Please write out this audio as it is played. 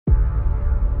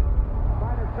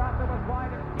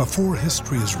Before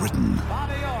history is written,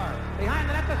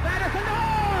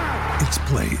 it's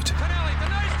played.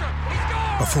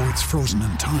 Before it's frozen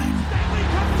in time,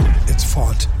 it's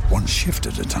fought one shift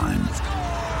at a time.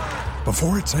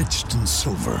 Before it's etched in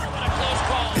silver,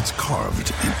 it's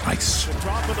carved in ice.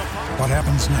 What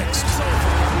happens next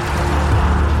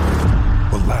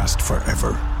will last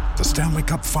forever. The Stanley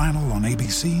Cup Final on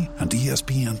ABC and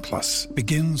ESPN Plus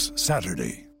begins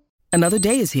Saturday. Another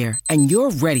day is here, and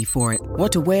you're ready for it.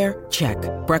 What to wear? Check.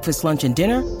 Breakfast, lunch, and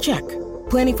dinner? Check.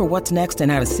 Planning for what's next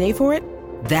and how to save for it?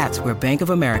 That's where Bank of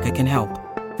America can help.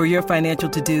 For your financial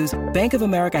to-dos, Bank of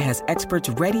America has experts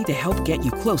ready to help get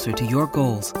you closer to your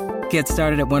goals. Get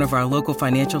started at one of our local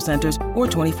financial centers or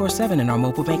 24/7 in our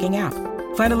mobile banking app.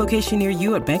 Find a location near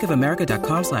you at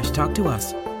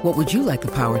bankofamerica.com/talktous. What would you like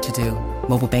the power to do?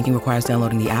 Mobile banking requires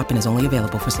downloading the app and is only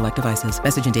available for select devices.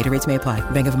 Message and data rates may apply.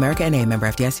 Bank of America N.A., member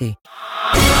FDIC.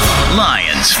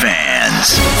 Lions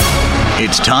fans,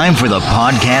 it's time for the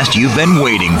podcast you've been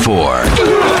waiting for.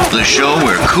 The show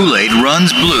where Kool-Aid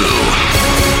runs blue,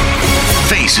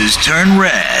 faces turn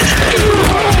red,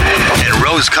 and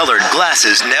rose-colored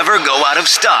glasses never go out of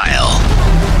style.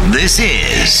 This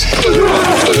is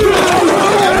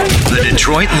the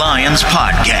Detroit Lions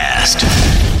Podcast.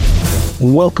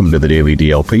 Welcome to the Daily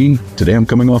DLP. Today I'm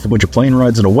coming off a bunch of plane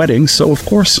rides and a wedding, so of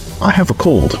course I have a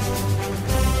cold.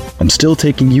 I'm still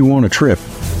taking you on a trip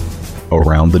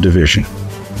around the division.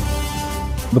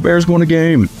 The Bears won a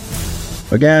game.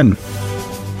 Again.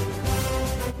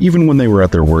 Even when they were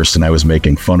at their worst and I was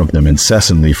making fun of them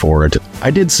incessantly for it,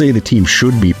 I did say the team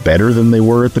should be better than they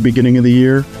were at the beginning of the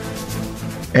year.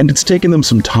 And it's taken them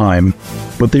some time,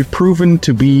 but they've proven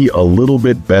to be a little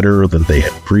bit better than they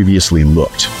had previously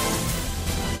looked.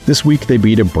 This week they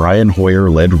beat a Brian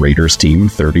Hoyer-led Raiders team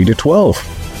 30-12.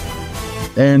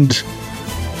 And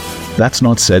that's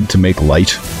not said to make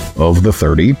light of the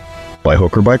 30. By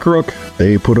hook or by crook,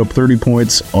 they put up 30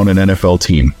 points on an NFL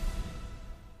team.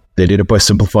 They did it by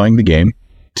simplifying the game,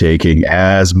 taking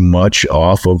as much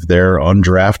off of their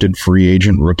undrafted free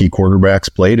agent rookie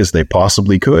quarterbacks' plate as they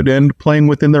possibly could and playing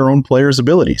within their own players'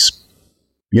 abilities.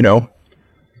 You know,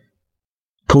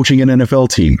 coaching an NFL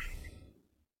team.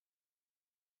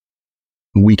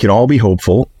 We can all be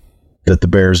hopeful that the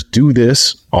Bears do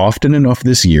this often enough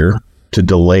this year to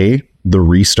delay the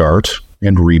restart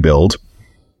and rebuild,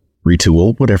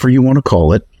 retool, whatever you want to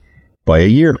call it, by a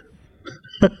year.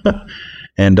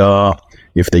 And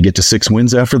if they get to 6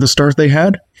 wins after the start they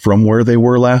had from where they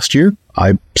were last year,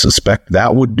 I suspect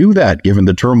that would do that given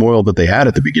the turmoil that they had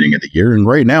at the beginning of the year. And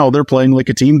right now they're playing like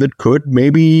a team that could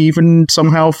maybe even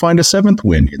somehow find a 7th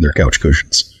win in their couch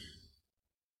cushions.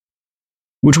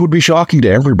 Which would be shocking to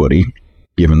everybody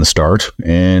given the start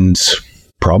and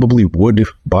probably would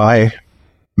buy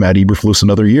Matt Eberflus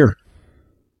another year.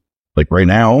 Like right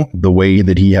now, the way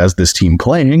that he has this team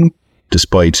playing,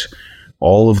 despite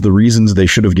all of the reasons they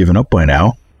should have given up by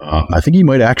now, I think he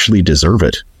might actually deserve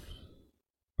it.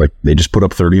 Like, they just put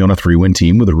up 30 on a 3-win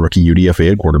team with a rookie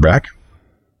UDFA at quarterback,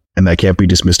 and that can't be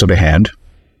dismissed out of hand.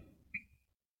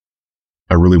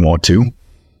 I really want to.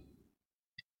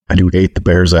 I do hate the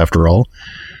Bears after all.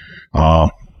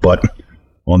 But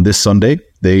on this Sunday,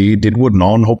 they did what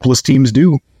non-hopeless teams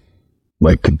do.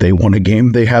 Like, they won a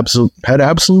game they had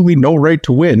absolutely no right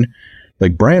to win.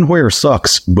 Like, Brian Hoyer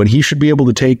sucks, but he should be able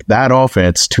to take that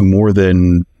offense to more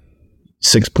than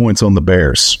 6 points on the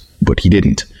Bears, but he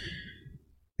didn't.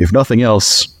 If nothing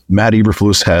else, Matt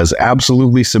Eberflus has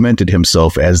absolutely cemented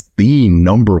himself as the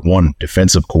number one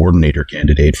defensive coordinator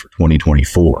candidate for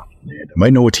 2024. And I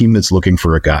might know a team that's looking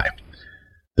for a guy.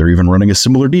 They're even running a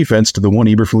similar defense to the one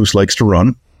Eberflus likes to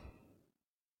run,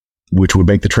 which would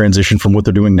make the transition from what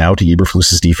they're doing now to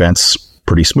Eberflus's defense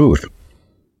pretty smooth.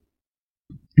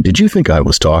 Did you think I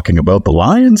was talking about the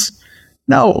Lions?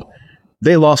 No,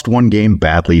 they lost one game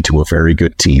badly to a very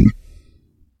good team.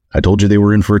 I told you they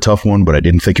were in for a tough one, but I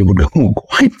didn't think it would go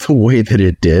quite the way that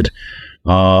it did.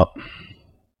 I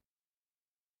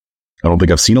don't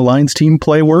think I've seen a Lions team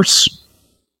play worse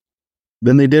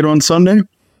than they did on Sunday,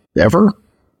 ever.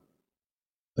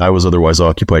 I was otherwise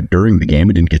occupied during the game.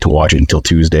 I didn't get to watch it until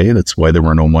Tuesday. That's why there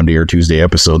were no Monday or Tuesday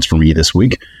episodes for me this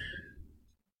week.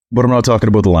 But I'm not talking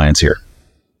about the Lions here.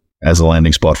 As a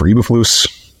landing spot for Eberflus,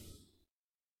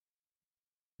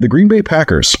 the Green Bay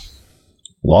Packers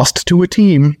lost to a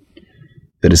team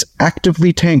that is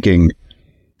actively tanking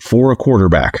for a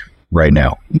quarterback right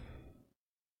now.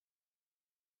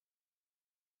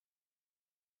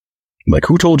 Like,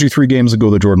 who told you 3 games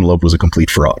ago that Jordan Love was a complete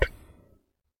fraud?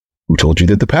 Who told you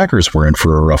that the Packers were in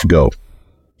for a rough go,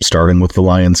 starting with the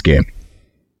Lions game?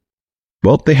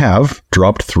 Well, they have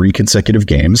dropped 3 consecutive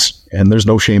games, and there's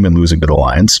no shame in losing to the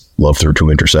Lions. Love threw 2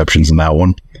 interceptions in that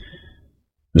one.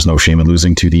 There's no shame in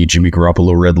losing to the Jimmy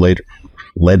Garoppolo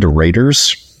led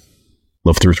Raiders.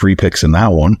 Love threw 3 picks in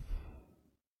that one.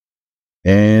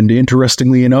 And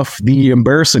interestingly enough, the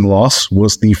embarrassing loss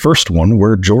was the first one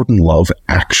where Jordan Love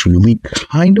actually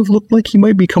kind of looked like he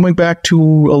might be coming back to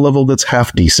a level that's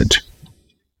half decent.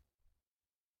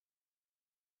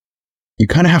 You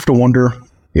kind of have to wonder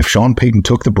if Sean Payton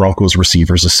took the Broncos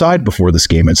receivers aside before this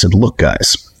game and said, look,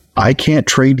 guys, I can't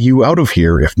trade you out of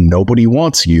here if nobody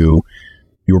wants you.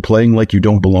 You're playing like you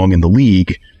don't belong in the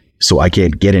league, so I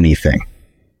can't get anything.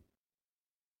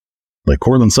 Like,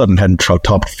 Courtland Sutton hadn't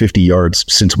topped 50 yards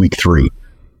since week 3.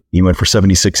 He went for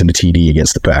 76 and a TD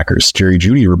against the Packers. Jerry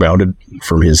Jeudy rebounded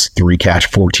from his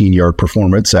 3-catch, 14-yard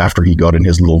performance after he got in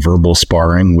his little verbal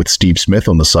sparring with Steve Smith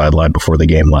on the sideline before the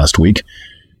game last week.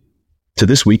 To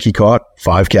this week, he caught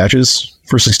 5 catches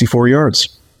for 64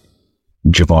 yards.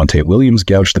 Javonte Williams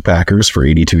gouged the Packers for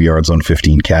 82 yards on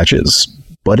 15 catches.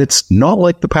 But it's not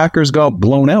like the Packers got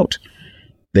blown out.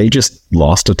 They just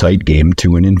lost a tight game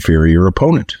to an inferior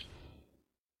opponent.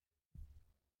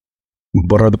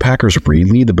 But are the Packers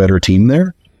really the better team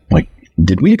there? Like,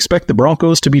 did we expect the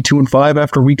Broncos to be 2-5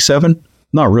 after week 7?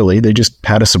 Not really. They just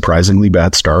had a surprisingly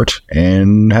bad start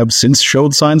and have since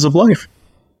showed signs of life.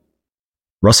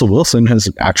 Russell Wilson has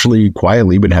actually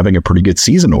quietly been having a pretty good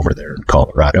season over there in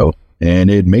Colorado.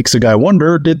 And it makes a guy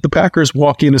wonder, did the Packers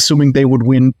walk in assuming they would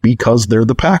win because they're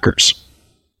the Packers?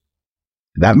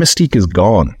 That mystique is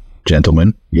gone,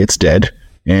 gentlemen. It's dead,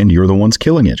 and you're the ones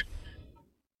killing it.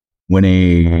 When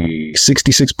a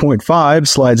 66.5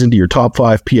 slides into your top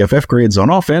 5 PFF grades on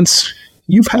offense,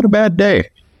 you've had a bad day.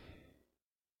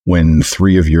 When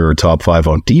 3 of your top 5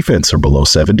 on defense are below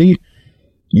 70,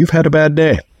 you've had a bad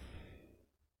day.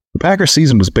 The Packers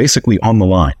season was basically on the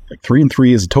line.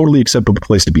 3-3 is a totally acceptable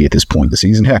place to be at this point in the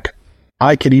season. Heck,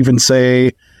 I could even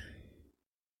say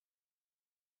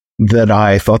that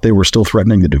I thought they were still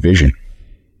threatening the division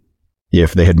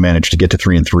if they had managed to get to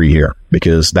 3-3 here,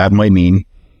 because that might mean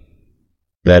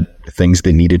that things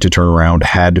they needed to turn around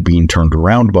had been turned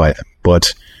around by them.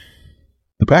 But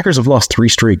the Packers have lost 3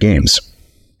 straight games,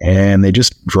 and they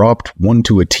just dropped one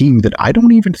to a team that I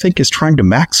don't even think is trying to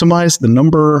maximize the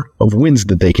number of wins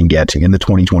that they can get in the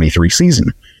 2023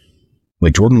 season.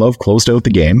 Like, Jordan Love closed out the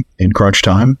game in crunch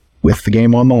time with the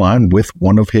game on the line with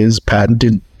one of his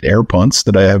patented air punts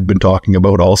that I have been talking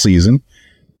about all season,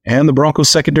 and the Broncos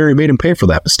secondary made him pay for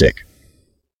that mistake.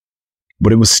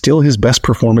 But it was still his best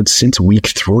performance since week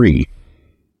 3.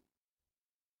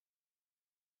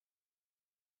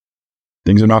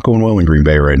 Things are not going well in Green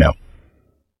Bay right now.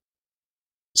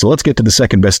 So let's get to the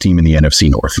second best team in the NFC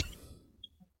North.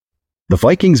 The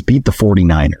Vikings beat the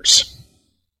 49ers.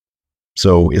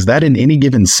 So is that an any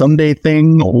given Sunday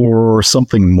thing or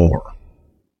something more?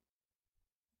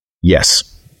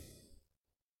 Yes.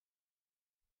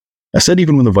 I said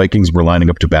even when the Vikings were lining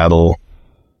up to battle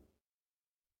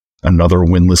another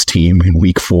winless team in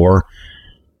week 4,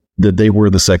 that they were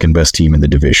the second best team in the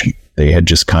division. They had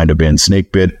just kind of been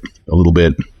snake bit a little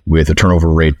bit with a turnover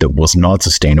rate that was not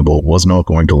sustainable, was not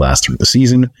going to last through the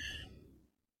season.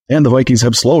 And the Vikings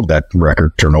have slowed that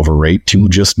record turnover rate to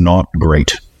just not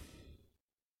great.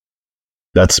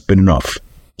 That's been enough.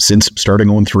 Since starting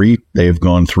 0-3, they have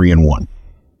gone 3-1.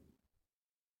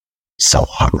 So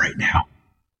hot right now.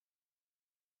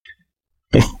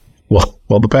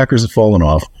 Well, the Packers have fallen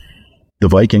off. The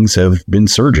Vikings have been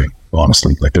surging,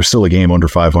 honestly. Like, they're still a game under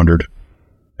 500,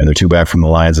 and they're 2 back from the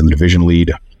Lions in the division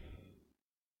lead.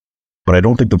 But I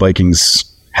don't think the Vikings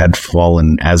had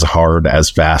fallen as hard, as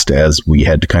fast as we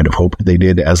had kind of hoped they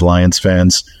did as Lions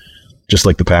fans. Just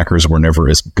like the Packers were never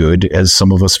as good as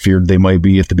some of us feared they might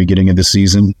be at the beginning of the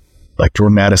season. Like,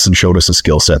 Jordan Addison showed us a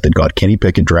skill set that got Kenny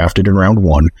Pickett drafted in round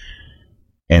 1,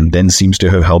 and then seems to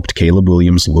have helped Caleb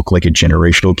Williams look like a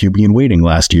generational QB in waiting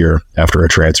last year after a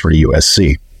transfer to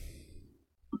USC.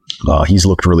 He's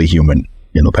looked really human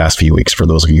in the past few weeks, for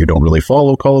those of you who don't really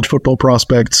follow college football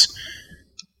prospects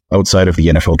outside of the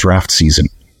NFL draft season.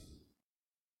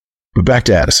 But back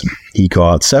to Addison. He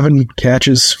caught 7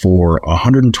 catches for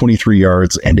 123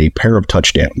 yards and a pair of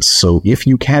touchdowns. So if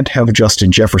you can't have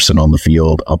Justin Jefferson on the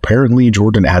field, apparently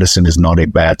Jordan Addison is not a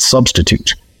bad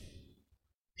substitute.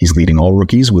 He's leading all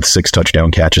rookies with 6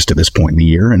 touchdown catches to this point in the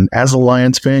year, and as a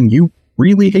Lions fan, you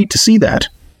really hate to see that.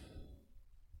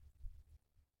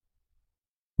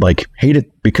 Like, hate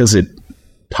it because it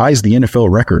ties the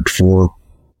NFL record for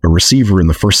a receiver in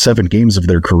the first 7 games of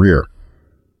their career.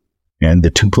 And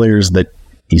the 2 players that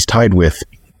he's tied with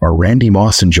are Randy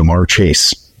Moss and Jamar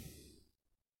Chase.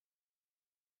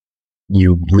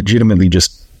 you legitimately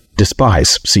just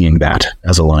despise seeing that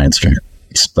as a Lions fan.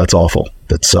 That's awful.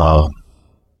 That's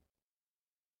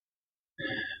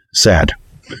sad,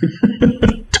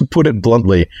 to put it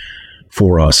bluntly,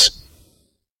 for us.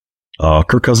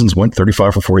 Kirk Cousins went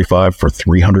 35 for 45 for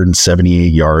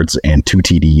 378 yards and 2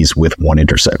 TDs with 1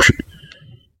 interception.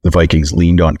 The Vikings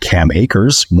leaned on Cam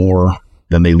Akers more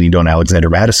than they leaned on Alexander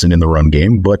Mattison in the run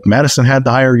game, but Mattison had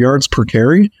the higher yards per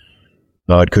carry.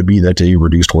 It could be that a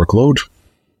reduced workload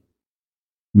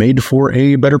made for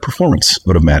a better performance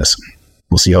out of Mattison.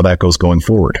 We'll see how that goes going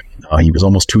forward. He was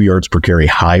almost 2 yards per carry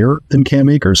higher than Cam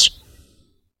Akers.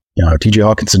 TJ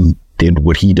Hawkinson did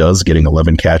what he does, getting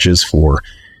 11 catches for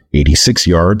 86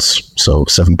 yards, so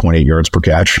 7.8 yards per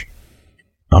catch.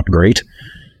 Not great.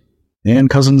 And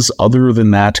Cousins, other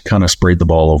than that, kind of sprayed the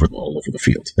ball all over the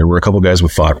field. There were a couple guys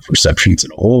with 5 receptions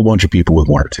and a whole bunch of people with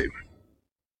 1 or 2.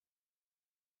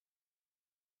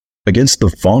 Against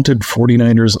the vaunted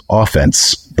 49ers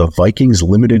offense, the Vikings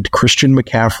limited Christian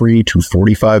McCaffrey to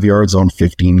 45 yards on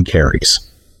 15 carries.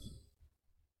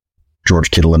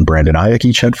 George Kittle and Brandon Ayuk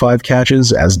each had 5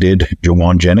 catches, as did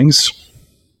Jawan Jennings.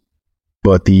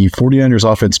 But the 49ers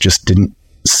offense just didn't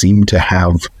seem to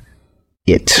have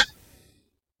it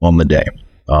on the day.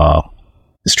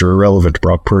 Mr. Irrelevant,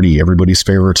 Brock Purdy, everybody's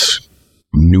favorite,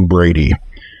 new Brady,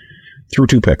 threw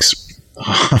 2 picks.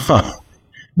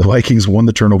 The Vikings won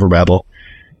the turnover battle,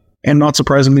 and not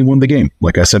surprisingly won the game.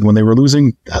 Like I said, when they were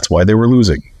losing, that's why they were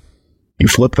losing. You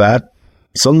flip that,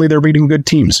 suddenly they're beating good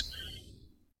teams.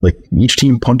 Like, each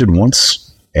team punted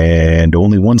once, and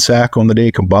only 1 sack on the day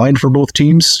combined for both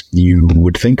teams. You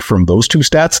would think from those 2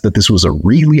 stats that this was a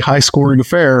really high-scoring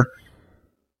affair,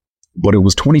 but it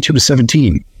was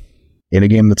 22-17 in a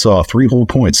game that saw 3 whole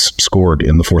points scored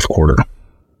in the fourth quarter.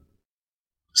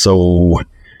 So,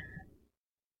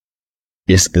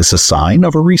 is this a sign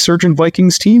of a resurgent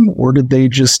Vikings team, or did they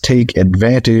just take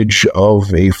advantage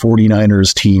of a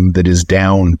 49ers team that is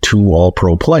down 2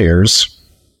 all-pro players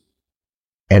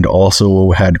and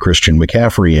also had Christian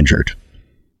McCaffrey injured?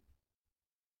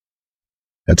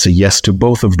 That's a yes to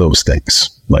both of those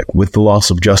things. Like, with the loss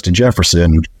of Justin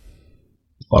Jefferson,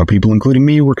 a lot of people, including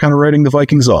me, were kind of writing the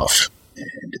Vikings off.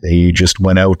 And they just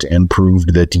went out and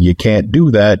proved that you can't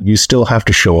do that. You still have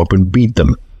to show up and beat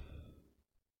them.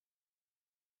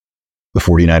 The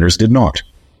 49ers did not.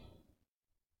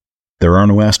 There are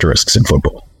no asterisks in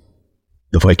football.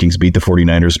 The Vikings beat the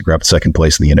 49ers and grabbed second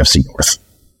place in the NFC North.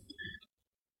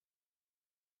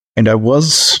 And I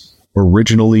was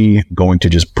originally going to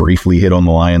just briefly hit on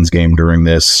the Lions game during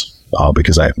this,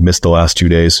 because I missed the last 2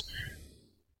 days,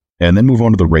 and then move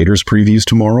on to the Raiders previews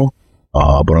tomorrow.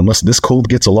 But unless this cold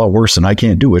gets a lot worse and I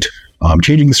can't do it, I'm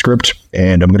changing the script,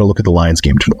 and I'm going to look at the Lions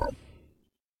game tomorrow.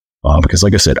 Because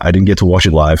like I said, I didn't get to watch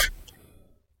it live.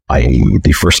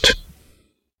 The first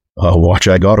watch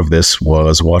I got of this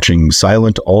was watching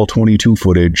silent all 22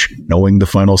 footage, knowing the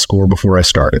final score before I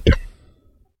started.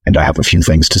 And I have a few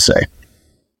things to say.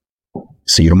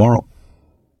 See you tomorrow.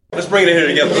 Let's bring it here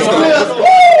together. Let's go.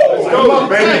 Let's go,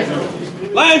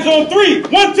 baby. Lions on 3.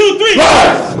 1, 2,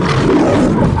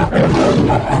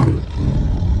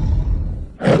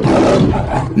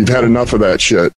 3. You've had enough of that shit.